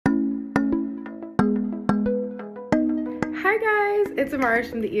Hi guys, it's Amaris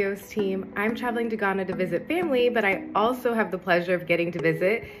from the EOS team. I'm traveling to Ghana to visit family, but I also have the pleasure of getting to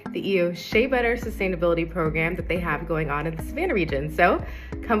visit the EOS Shea Better Sustainability Program that they have going on in the Savannah region. So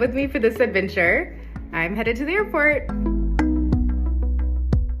come with me for this adventure. I'm headed to the airport.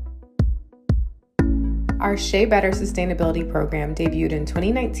 Our Shea Better Sustainability Program debuted in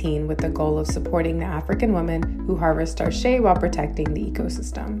 2019 with the goal of supporting the African women who harvest our shea while protecting the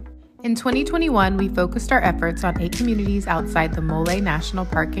ecosystem. In 2021, we focused our efforts on 8 communities outside the Mole National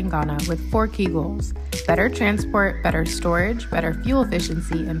Park in Ghana with 4 key goals: better transport, better storage, better fuel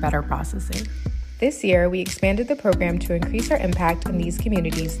efficiency, and better processing. This year, we expanded the program to increase our impact in these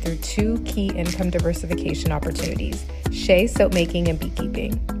communities through 2 key income diversification opportunities: shea soap making and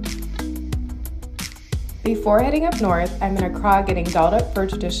beekeeping. Before heading up north, I'm in Accra getting dolled up for a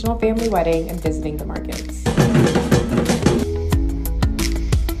traditional family wedding and visiting the markets.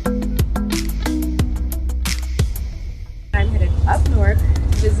 I'm headed up north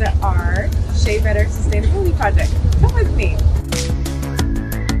to visit our Shea Better Sustainability Project. Come with me.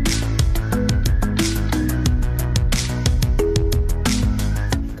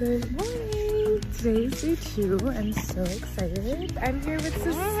 Good morning. Today's day 2. I'm so excited. I'm here with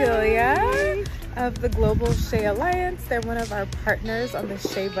Cecilia of the Global Shea Alliance. They're one of our partners on the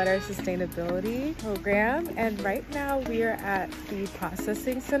Shea Better Sustainability Program. And right now we are at the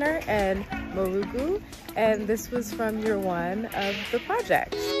processing center in Morugu. And this was from year 1 of the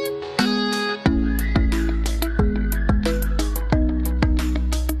project.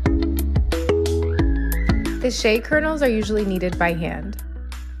 The shea kernels are usually kneaded by hand.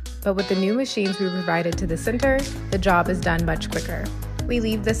 But with the new machines we provided to the center, the job is done much quicker. We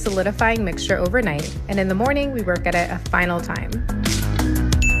leave the solidifying mixture overnight, and in the morning we work at it a final time.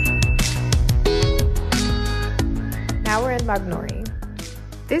 Now we're in Magnori.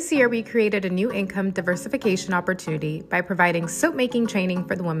 This year we created a new income diversification opportunity by providing soap making training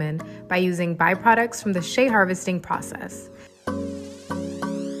for the women by using byproducts from the shea harvesting process.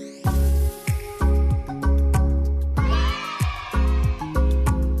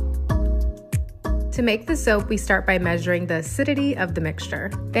 To make the soap, we start by measuring the acidity of the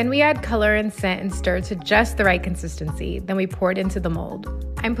mixture. Then we add color and scent and stir to just the right consistency. Then we pour it into the mold.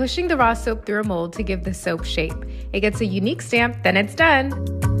 I'm pushing the raw soap through a mold to give the soap shape. It gets a unique stamp, then it's done.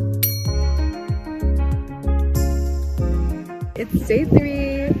 It's day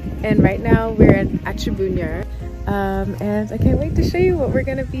 3, and right now we're in Achibunya. And I can't wait to show you what we're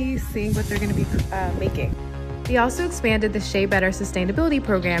gonna be seeing, what they're gonna be making. We also expanded the Shea Better Sustainability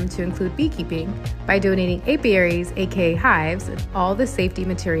Program to include beekeeping by donating apiaries, aka hives, and all the safety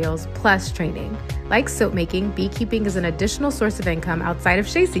materials plus training. Like soap making, beekeeping is an additional source of income outside of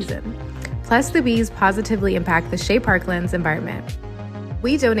shea season. Plus, the bees positively impact the shea parklands environment.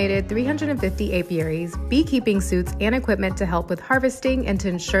 We donated 350 apiaries, beekeeping suits, and equipment to help with harvesting and to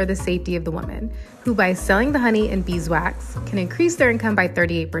ensure the safety of the women, who by selling the honey and beeswax can increase their income by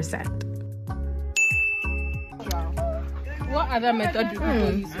 38%. What other method do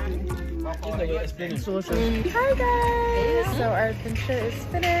people use? Hi guys! So our adventure is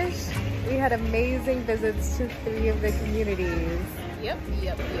finished. We had amazing visits to 3 of the communities. Yep.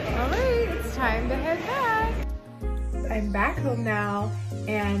 Alright, it's time to head back. I'm back home now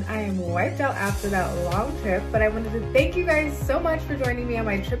and I am wiped out after that long trip, but I wanted to thank you guys so much for joining me on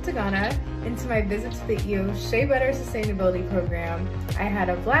my trip to Ghana and to my visit to the EOS Shea Better Sustainability Program. I had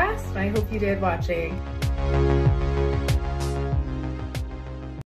a blast and I hope you did watching.